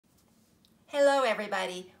Hello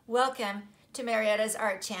everybody, welcome to Marietta's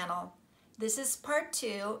Art Channel. This is part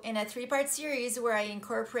 2 in a 3-part series where I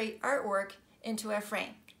incorporate artwork into a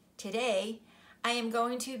frame. Today, I am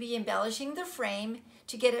going to be embellishing the frame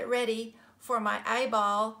to get it ready for my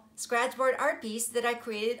eyeball scratchboard art piece that I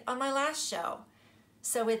created on my last show.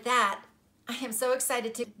 So with that, I am so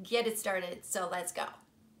excited to get it started, so let's go.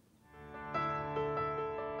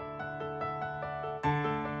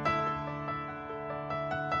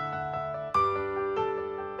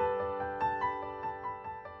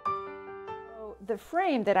 The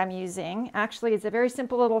frame that I'm using actually is a very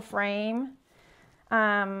simple little frame.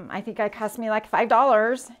 I think it cost me like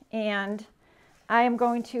 $5, and I am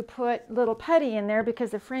going to put little putty in there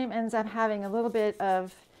because the frame ends up having a little bit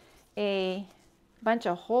of a bunch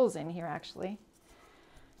of holes in here actually.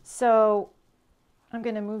 So I'm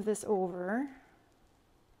going to move this over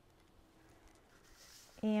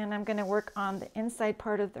and I'm going to work on the inside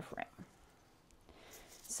part of the frame.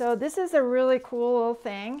 So this is a really cool little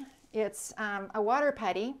thing. It's a water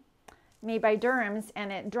putty made by Durham's, and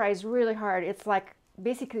it dries really hard. It's like,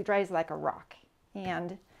 basically dries like a rock.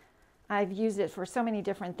 And I've used it for so many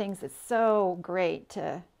different things. It's so great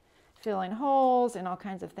to fill in holes and all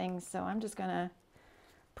kinds of things. So I'm just gonna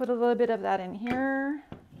put a little bit of that in here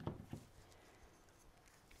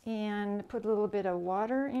and put a little bit of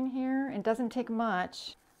water in here. It doesn't take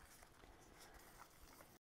much.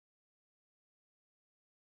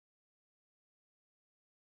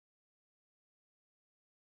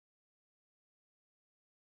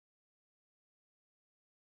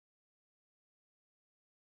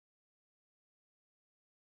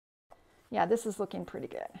 Yeah, this is looking pretty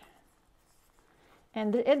good.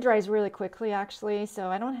 And it dries really quickly actually, so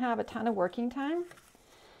I don't have a ton of working time.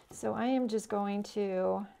 So I am just going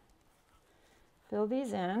to fill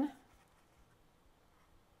these in.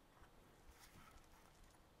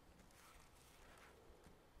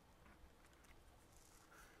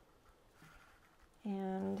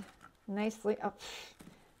 And nicely, oh,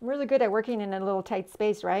 I'm really good at working in a little tight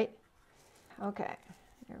space, right? Okay,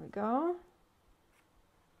 there we go.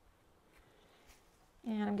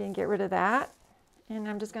 And I'm going to get rid of that. And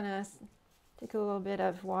I'm just going to take a little bit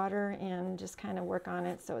of water and just kind of work on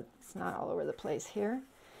it so it's not all over the place here.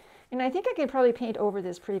 And I think I can probably paint over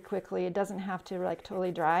this pretty quickly. It doesn't have to like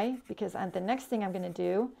totally dry, because the next thing I'm going to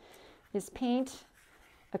do is paint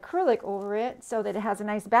acrylic over it so that it has a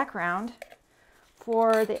nice background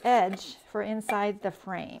for the edge for inside the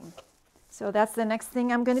frame. So that's the next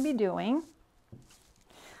thing I'm going to be doing.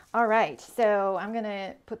 All right, so I'm going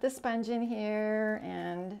to put the sponge in here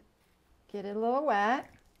and get it a little wet.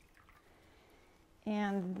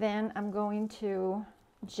 And then I'm going to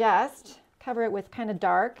just cover it with kind of a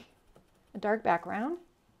dark background.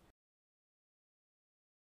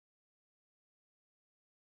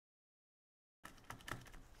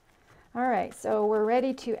 All right, so we're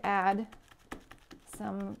ready to add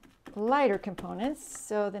some lighter components.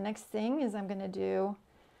 So the next thing is I'm going to do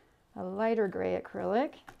a lighter gray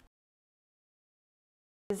acrylic.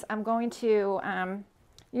 I'm going to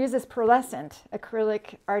use this pearlescent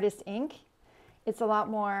acrylic artist ink. It's a lot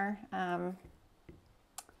more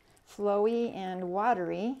flowy and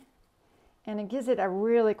watery, and it gives it a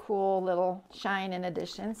really cool little shine in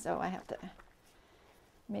addition. So I have to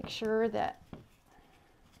make sure that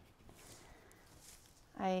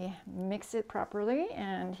I mix it properly,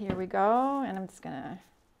 and here we go. And I'm just gonna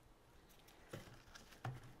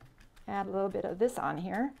add a little bit of this on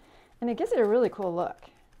here, and it gives it a really cool look,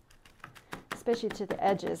 especially to the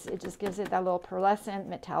edges. It just gives it that little pearlescent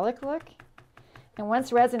metallic look. And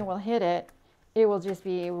once resin will hit it, it will just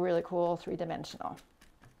be really cool three-dimensional.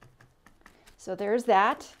 So there's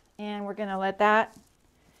that, and we're gonna let that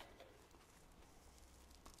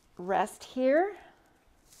rest here.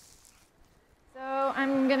 So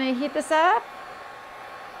I'm gonna heat this up,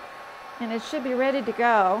 and it should be ready to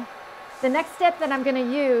go. The next step that I'm gonna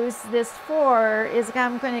use this for is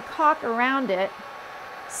I'm gonna caulk around it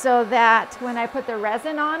so that when I put the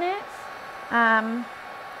resin on it,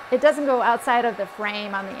 it doesn't go outside of the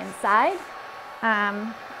frame on the inside,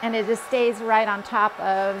 and it just stays right on top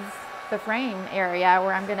of the frame area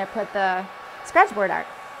where I'm going to put the scratchboard art.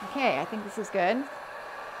 Okay, I think this is good.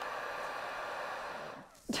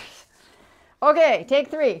 Okay, take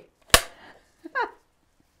 3.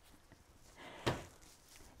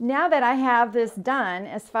 Now that I have this done,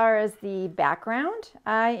 as far as the background,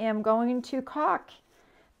 I am going to caulk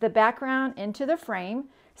the background into the frame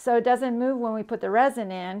so it doesn't move when we put the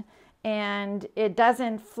resin in, and it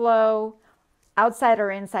doesn't flow outside or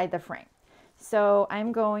inside the frame. So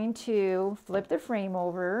I'm going to flip the frame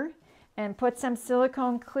over and put some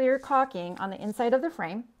silicone clear caulking on the inside of the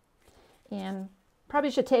frame. And probably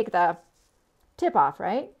should take the tip off,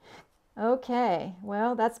 right? Okay,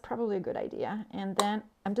 well, that's probably a good idea. And then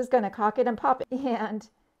I'm just going to cock it and pop it, and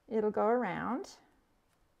it'll go around.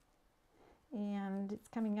 And it's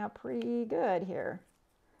coming out pretty good here.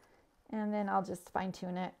 And then I'll just fine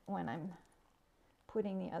tune it when I'm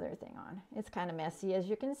putting the other thing on. It's kind of messy, as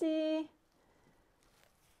you can see.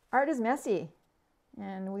 Art is messy.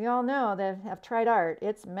 And we all know that have tried art,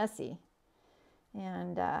 it's messy.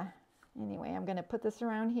 And anyway, I'm going to put this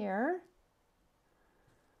around here.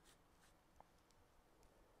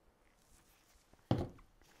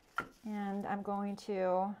 And I'm going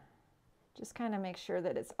to just kind of make sure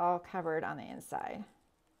that it's all covered on the inside.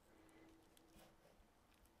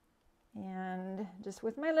 And just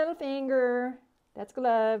with my little finger, that's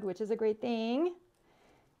gloved, which is a great thing.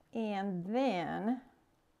 And then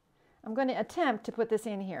I'm going to attempt to put this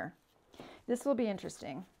in here. This will be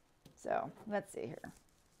interesting. So let's see here.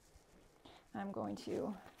 I'm going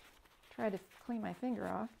to try to clean my finger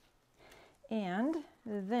off and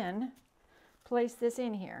then place this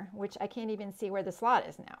in here, which I can't even see where the slot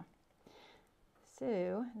is now.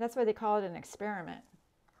 So that's why they call it an experiment.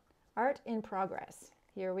 Art in progress.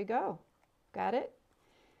 Here we go. Got it?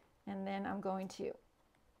 And then I'm going to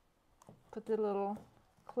put the little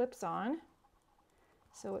clips on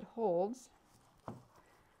so it holds.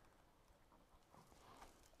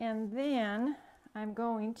 And then I'm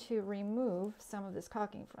going to remove some of this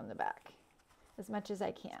caulking from the back as much as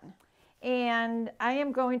I can. And I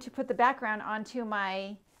am going to put the background onto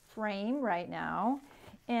my frame right now.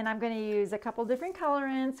 And I'm going to use a couple different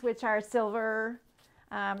colorants, which are silver,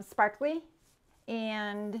 sparkly.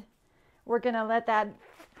 And we're going to let that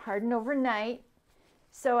harden overnight.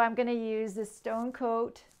 So I'm going to use the Stone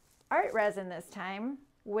Coat art resin this time,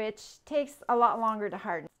 which takes a lot longer to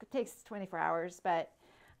harden. It takes 24 hours, but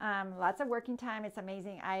lots of working time. It's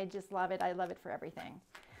amazing. I just love it. I love it for everything.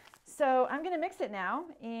 So I'm going to mix it now,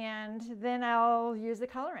 and then I'll use the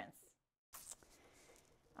colorants.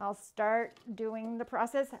 I'll start doing the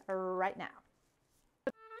process right now.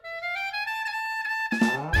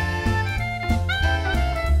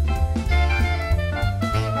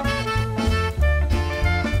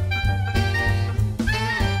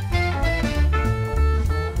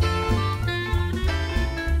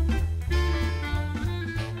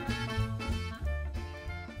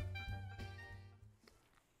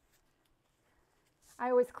 I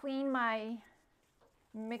always clean my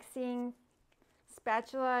mixing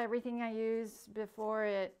spatula, everything I use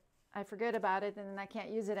before I forget about it and I can't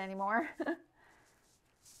use it anymore.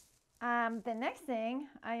 The next thing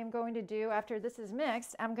I am going to do after this is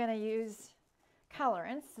mixed, I'm going to use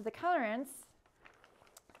colorants. So the colorants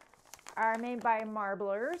are made by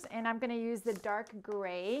Marblers, and I'm going to use the dark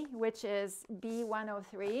gray, which is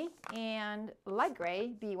B103, and light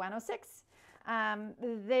gray, B106.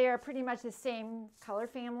 They are pretty much the same color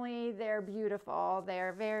family. They're beautiful.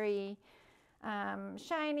 They're very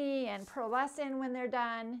shiny and pearlescent when they're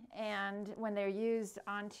done and when they're used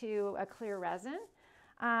onto a clear resin.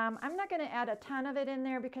 I'm not going to add a ton of it in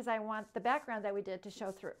there because I want the background that we did to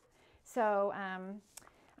show through. So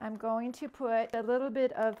I'm going to put a little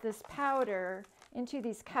bit of this powder into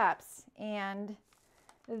these cups and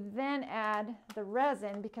then add the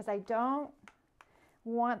resin because I don't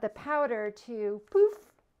want the powder to poof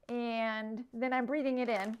and then I'm breathing it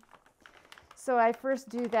in. So I first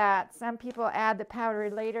do that. Some people add the powder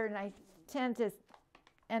later and I tend to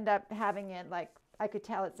end up having it like I could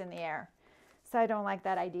tell it's in the air. So I don't like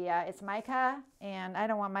that idea. It's mica and I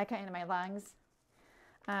don't want mica in my lungs.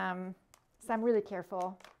 So I'm really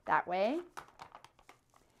careful that way.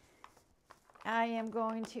 I am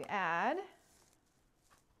going to add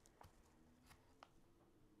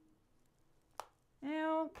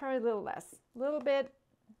probably a little less. A little bit.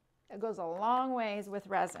 It goes a long ways with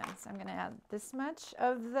resin. So I'm going to add this much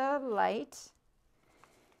of the light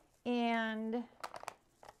and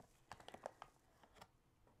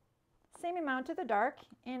same amount of the dark.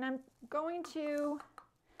 And I'm going to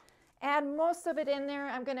add most of it in there.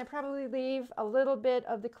 I'm going to probably leave a little bit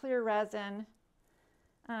of the clear resin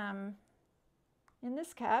in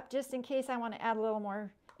this cup just in case I want to add a little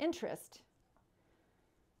more interest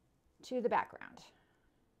to the background.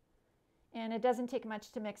 And it doesn't take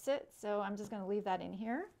much to mix it, so I'm just going to leave that in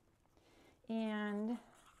here and I'm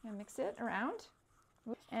going to mix it around.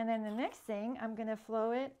 And then the next thing, I'm going to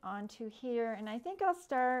flow it onto here, and I think I'll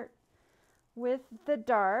start with the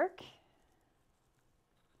dark.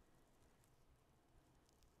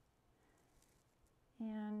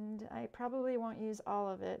 And I probably won't use all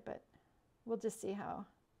of it, but we'll just see how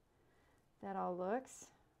that all looks.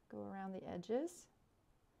 Go around the edges.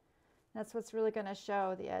 That's what's really going to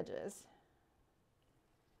show the edges.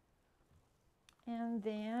 And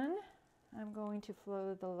then I'm going to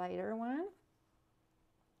flow the lighter one.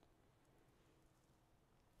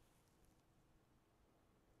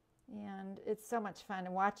 And it's so much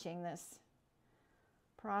fun watching this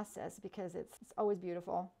process because it's always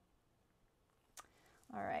beautiful.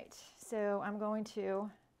 All right, so I'm going to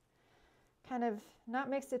kind of not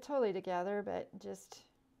mix it totally together, but just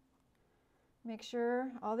make sure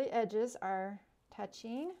all the edges are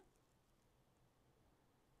touching.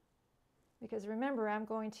 Because remember, I'm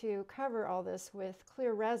going to cover all this with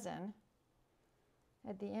clear resin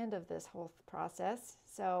at the end of this whole process.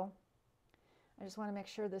 So I just want to make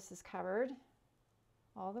sure this is covered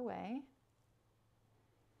all the way.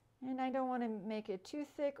 And I don't want to make it too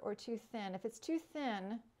thick or too thin. If it's too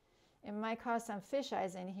thin, it might cause some fish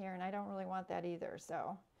eyes in here, and I don't really want that either.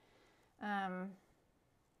 So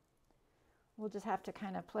we'll just have to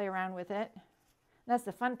kind of play around with it. That's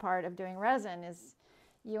the fun part of doing resin, is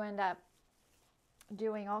you end up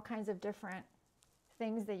doing all kinds of different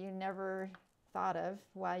things that you never thought of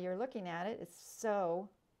while you're looking at it. It's so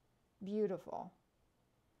beautiful.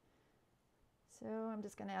 So I'm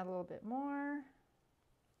just going to add a little bit more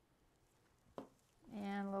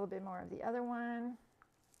and a little bit more of the other one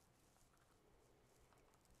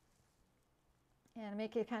and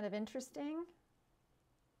make it kind of interesting.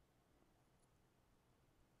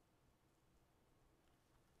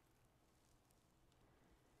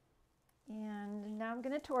 And now I'm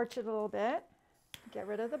going to torch it a little bit, get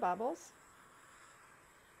rid of the bubbles.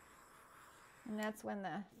 And that's when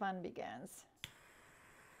the fun begins.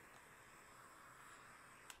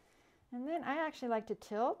 And then I actually like to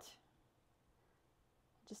tilt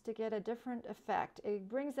just to get a different effect. It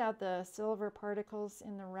brings out the silver particles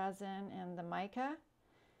in the resin and the mica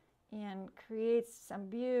and creates some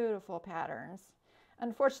beautiful patterns.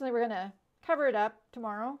 Unfortunately, we're going to cover it up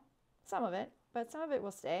tomorrow, some of it, but some of it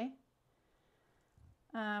will stay.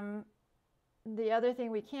 The other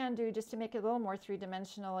thing we can do just to make it a little more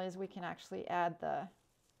three-dimensional is we can actually add the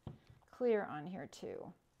clear on here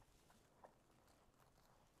too.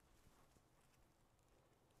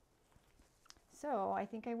 So I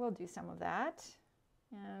think I will do some of that,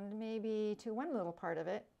 and maybe to one little part of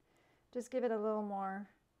it, just give it a little more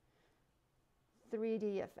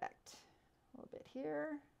 3D effect. A little bit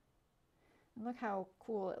here, and look how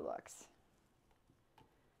cool it looks.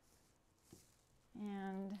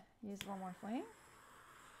 And use a little more flame.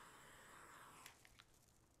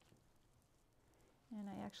 And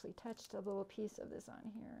I actually touched a little piece of this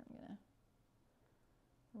on here. I'm going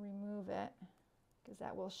to remove it because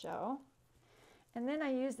that will show. And then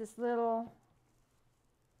I use this little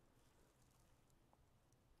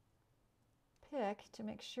pick to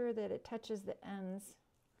make sure that it touches the ends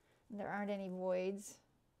and there aren't any voids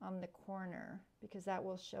on the corner, because that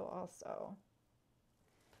will show also.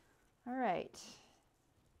 All right.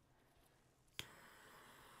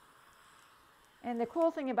 And the cool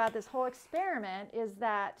thing about this whole experiment is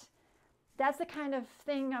that that's the kind of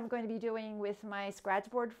thing I'm going to be doing with my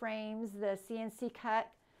Scratchboard frames, the CNC cut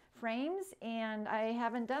frames, and I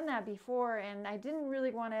haven't done that before, and I didn't really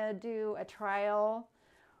want to do a trial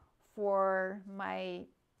for my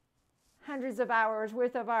hundreds of hours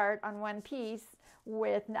worth of art on one piece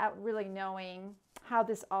without really knowing how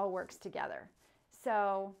this all works together.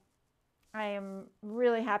 So I am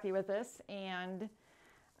really happy with this, and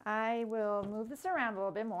I will move this around a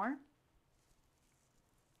little bit more.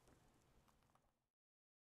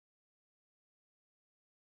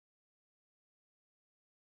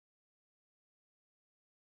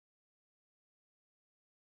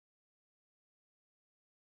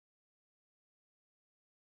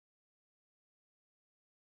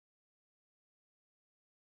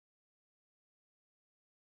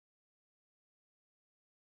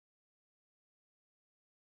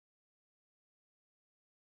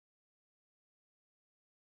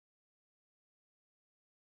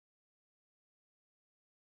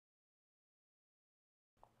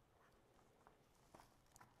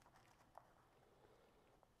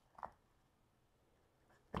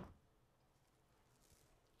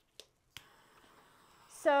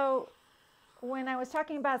 So when I was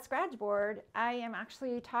talking about Scratchboard, I am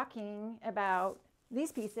actually talking about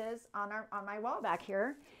these pieces on my wall back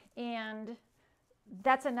here, and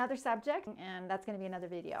that's another subject, and that's going to be another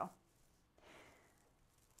video.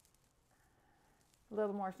 A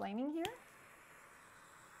little more flaming here.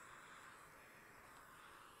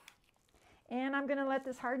 And I'm going to let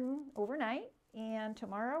this harden overnight, and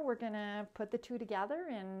tomorrow we're going to put the two together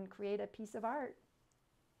and create a piece of art.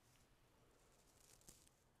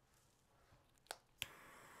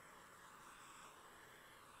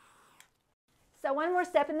 So one more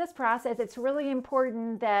step in this process, it's really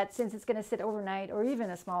important that since it's going to sit overnight or even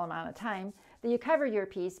a small amount of time, that you cover your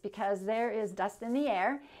piece because there is dust in the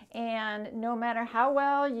air, and no matter how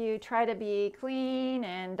well you try to be clean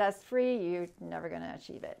and dust free, you're never going to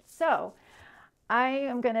achieve it. So I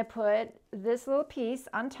am going to put this little piece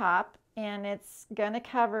on top and it's going to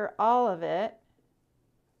cover all of it,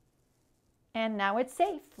 and now it's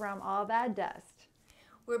safe from all that dust.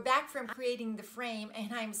 We're back from creating the frame,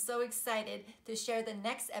 and I'm so excited to share the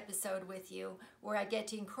next episode with you where I get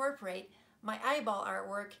to incorporate my eyeball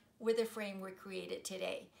artwork with the frame we created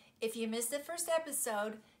today. If you missed the first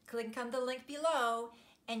episode, click on the link below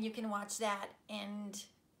and you can watch that and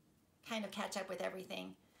kind of catch up with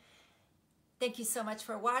everything. Thank you so much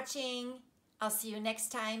for watching. I'll see you next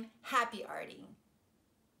time. Happy arting.